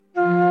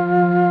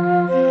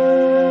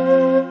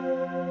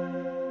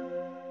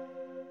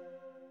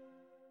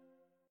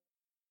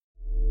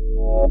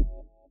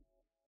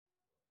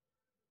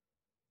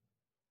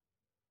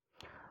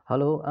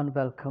Hello and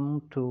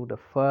welcome to the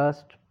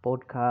first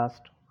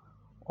podcast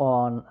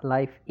on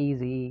Life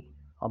Easy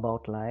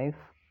About Life.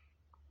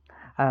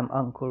 I'm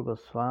Ankur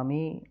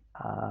Goswami,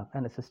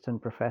 an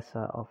assistant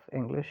professor of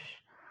English,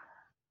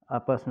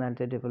 a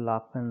personality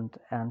development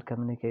and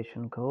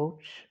communication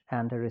coach,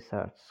 and a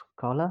research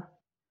scholar.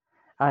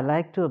 I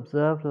like to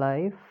observe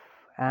life,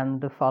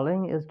 and the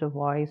following is the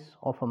voice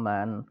of a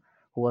man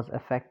who was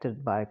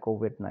affected by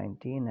COVID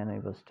 19 and he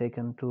was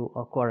taken to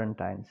a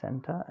quarantine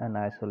center and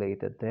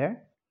isolated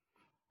there.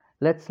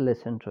 Let's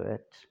listen to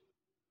it.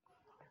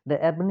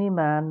 The ebony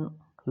man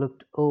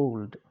looked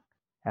old,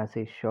 as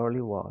he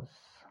surely was,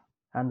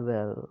 and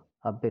well,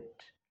 a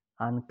bit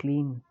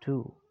unclean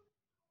too.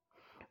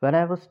 When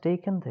I was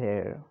taken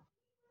there,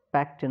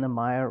 packed in a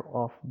mire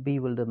of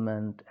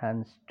bewilderment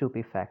and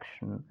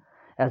stupefaction,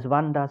 as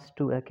one does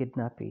to a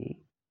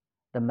kidnappee,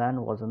 the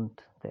man wasn't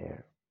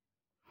there.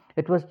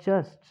 It was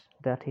just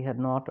that he had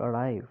not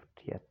arrived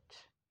yet.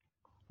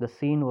 The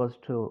scene was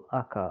to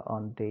occur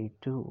on day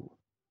two.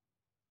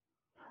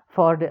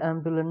 For the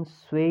ambulance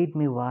swayed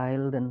me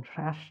wild and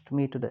thrashed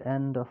me to the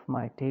end of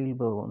my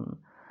tailbone,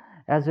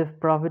 as if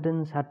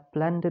Providence had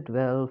planned it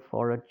well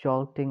for a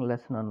jolting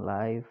lesson on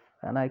life,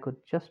 and I could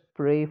just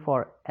pray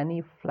for any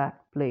flat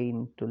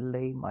plane to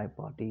lay my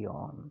body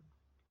on.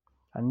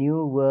 A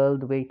new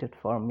world waited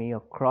for me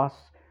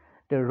across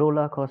the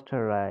roller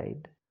coaster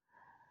ride.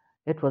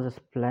 It was a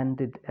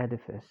splendid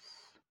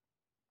edifice.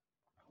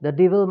 The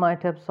devil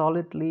might have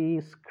solidly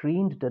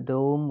screened the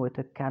dome with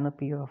a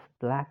canopy of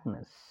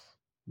blackness,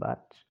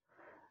 but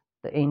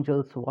the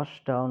angels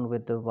washed down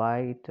with the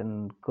white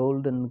and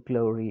golden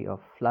glory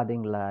of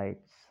flooding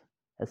lights,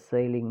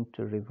 assailing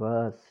to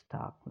reverse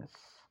darkness.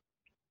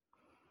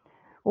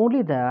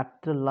 Only that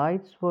the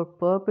lights were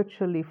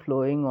perpetually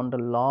flowing on the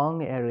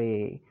long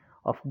array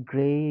of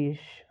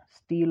greyish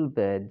steel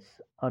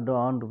beds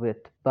adorned with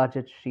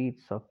budget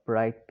sheets of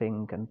bright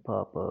pink and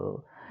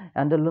purple,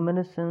 and the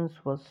luminescence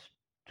was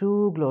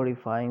too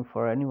glorifying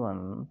for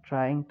anyone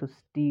trying to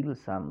steal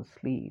some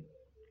sleep.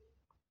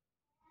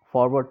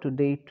 Forward to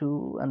day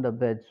two, and the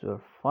beds were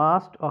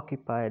fast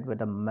occupied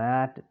with a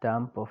mad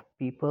dump of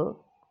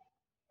people.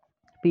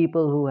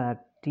 People who had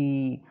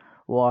tea,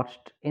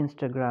 watched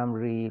Instagram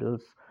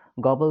reels,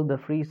 gobbled the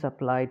free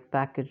supplied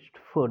packaged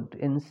food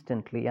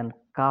instantly, and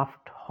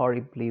coughed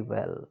horribly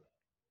well.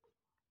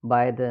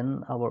 By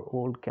then, our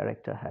old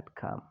character had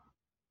come.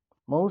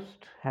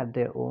 Most had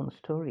their own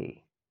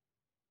story,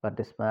 but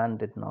this man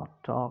did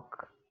not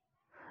talk,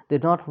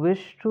 did not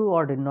wish to,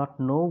 or did not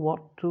know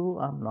what to,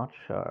 I'm not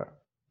sure.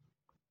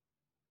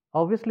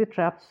 Obviously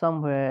trapped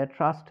somewhere,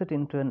 thrusted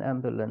into an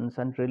ambulance,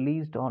 and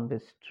released on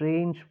this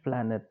strange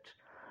planet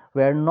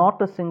where not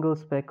a single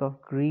speck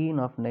of green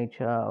of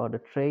nature or the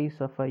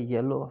trace of a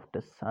yellow of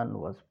the sun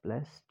was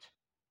blessed.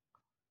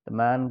 The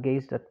man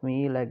gazed at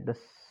me like the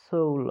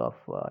soul of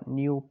a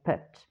new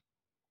pet,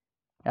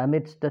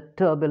 amidst the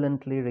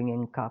turbulently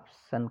ringing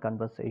cups and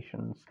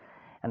conversations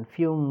and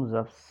fumes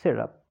of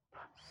syrup,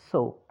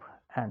 soap,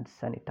 and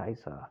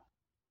sanitizer.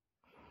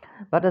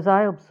 But as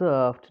I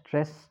observed,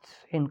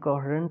 dressed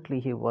incoherently,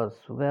 he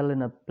was well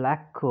in a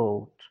black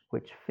coat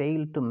which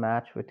failed to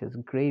match with his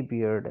grey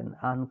beard and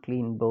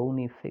unclean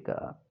bony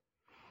figure.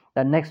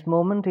 The next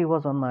moment he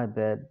was on my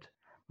bed,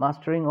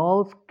 mastering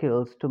all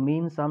skills to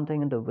mean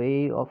something in the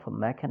way of a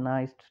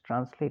mechanized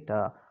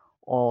translator,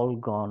 all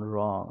gone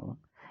wrong.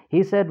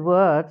 He said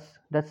words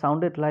that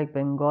sounded like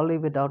Bengali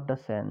without the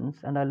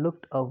sense, and I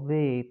looked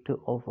away to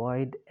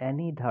avoid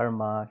any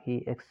dharma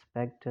he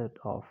expected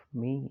of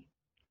me.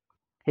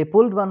 He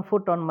pulled one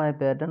foot on my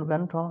bed and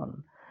went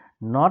on,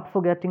 not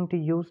forgetting to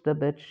use the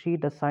bed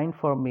sheet assigned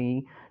for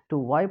me to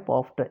wipe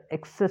off the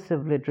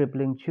excessively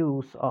dribbling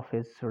juice of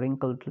his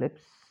wrinkled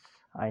lips.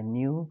 I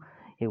knew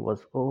he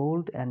was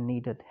old and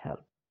needed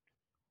help.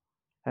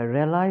 I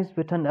realized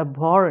with an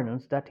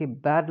abhorrence that he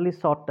badly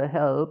sought the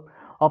help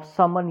of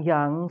someone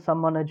young,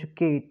 someone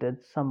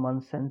educated, someone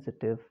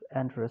sensitive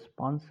and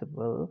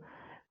responsible,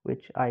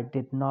 which I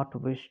did not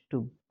wish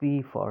to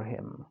be for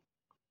him.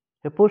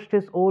 He pushed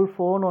his old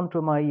phone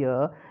onto my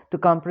ear to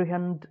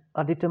comprehend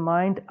a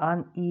determined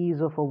unease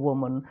of a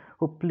woman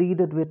who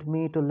pleaded with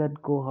me to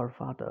let go her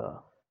father.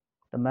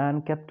 The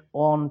man kept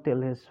on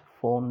till his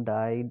phone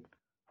died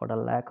for the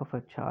lack of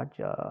a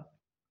charger,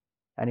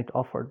 and it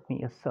offered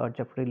me a surge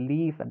of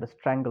relief at the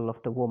strangle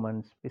of the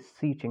woman's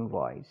beseeching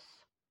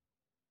voice.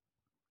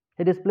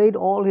 He displayed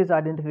all his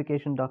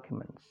identification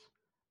documents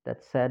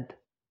that said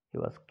he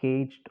was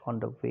caged on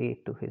the way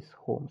to his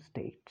home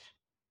state.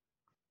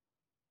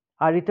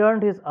 I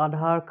returned his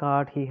Aadhaar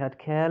card he had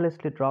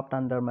carelessly dropped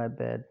under my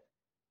bed,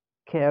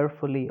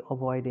 carefully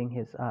avoiding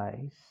his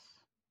eyes.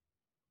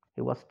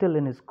 He was still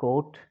in his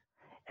coat,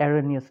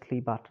 erroneously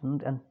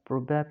buttoned, and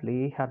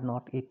probably had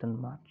not eaten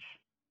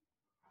much.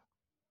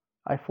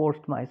 I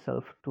forced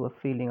myself to a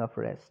feeling of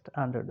rest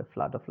under the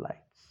flood of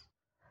lights,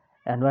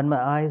 and when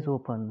my eyes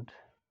opened,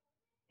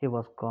 he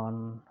was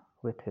gone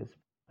with his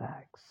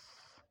bags.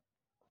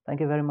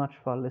 Thank you very much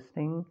for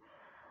listening.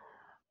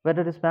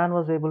 Whether this man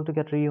was able to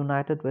get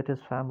reunited with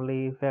his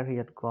family, where he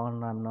had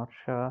gone, I'm not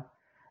sure.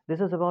 This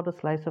is about a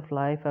slice of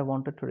life I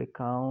wanted to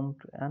recount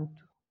and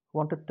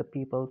wanted the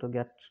people to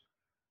get,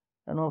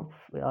 you know,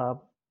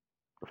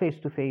 face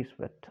to face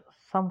with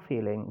some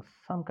feelings,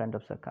 some kind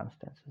of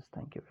circumstances.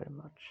 Thank you very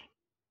much.